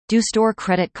Do store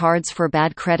credit cards for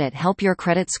bad credit help your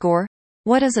credit score?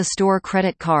 What is a store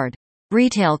credit card?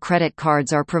 Retail credit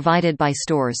cards are provided by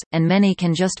stores, and many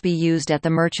can just be used at the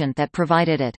merchant that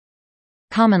provided it.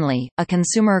 Commonly, a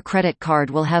consumer credit card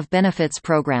will have benefits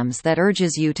programs that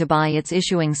urges you to buy its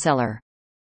issuing seller.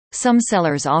 Some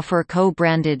sellers offer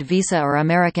co-branded Visa or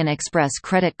American Express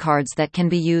credit cards that can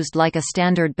be used like a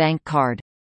standard bank card.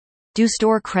 Do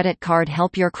store credit card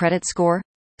help your credit score?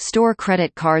 Store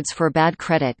credit cards for bad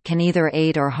credit can either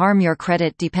aid or harm your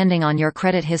credit depending on your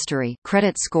credit history,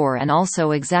 credit score, and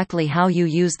also exactly how you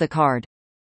use the card.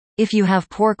 If you have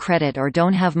poor credit or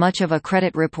don't have much of a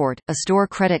credit report, a store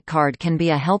credit card can be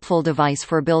a helpful device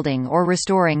for building or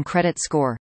restoring credit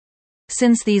score.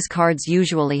 Since these cards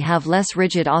usually have less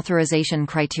rigid authorization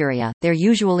criteria, they're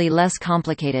usually less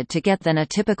complicated to get than a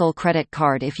typical credit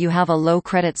card if you have a low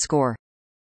credit score.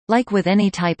 Like with any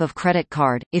type of credit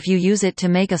card, if you use it to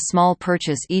make a small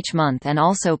purchase each month and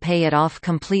also pay it off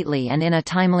completely and in a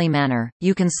timely manner,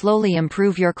 you can slowly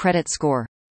improve your credit score.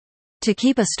 To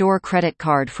keep a store credit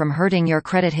card from hurting your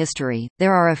credit history,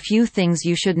 there are a few things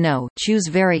you should know. Choose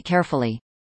very carefully.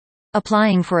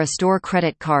 Applying for a store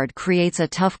credit card creates a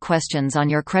tough questions on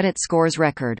your credit scores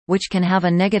record, which can have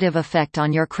a negative effect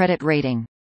on your credit rating.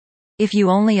 If you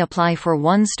only apply for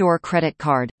one store credit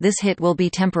card, this hit will be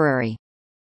temporary.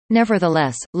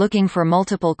 Nevertheless, looking for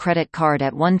multiple credit card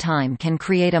at one time can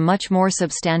create a much more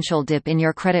substantial dip in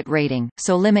your credit rating,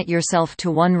 so limit yourself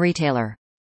to one retailer.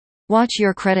 Watch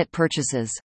your credit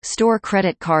purchases. Store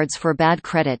credit cards for bad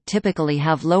credit typically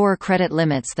have lower credit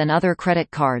limits than other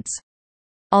credit cards.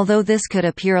 Although this could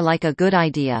appear like a good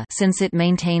idea since it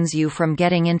maintains you from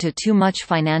getting into too much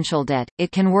financial debt,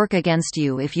 it can work against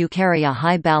you if you carry a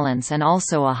high balance and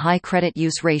also a high credit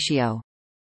use ratio.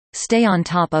 Stay on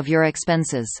top of your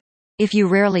expenses. If you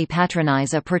rarely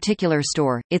patronize a particular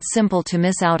store, it's simple to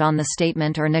miss out on the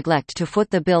statement or neglect to foot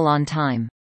the bill on time.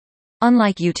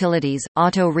 Unlike utilities,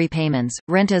 auto repayments,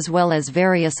 rent as well as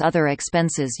various other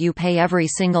expenses you pay every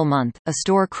single month, a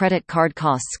store credit card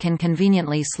costs can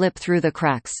conveniently slip through the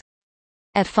cracks.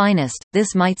 At finest,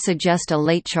 this might suggest a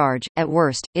late charge, at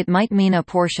worst, it might mean a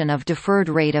portion of deferred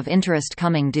rate of interest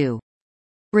coming due.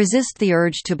 Resist the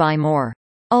urge to buy more.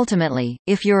 Ultimately,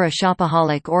 if you're a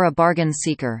shopaholic or a bargain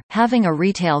seeker, having a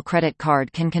retail credit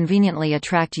card can conveniently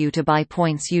attract you to buy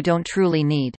points you don't truly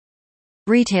need.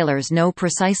 Retailers know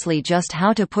precisely just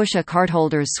how to push a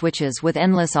cardholder's switches with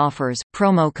endless offers,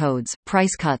 promo codes,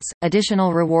 price cuts,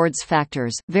 additional rewards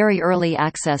factors, very early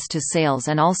access to sales,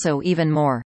 and also even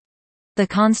more. The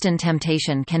constant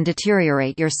temptation can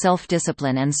deteriorate your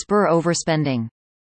self-discipline and spur overspending.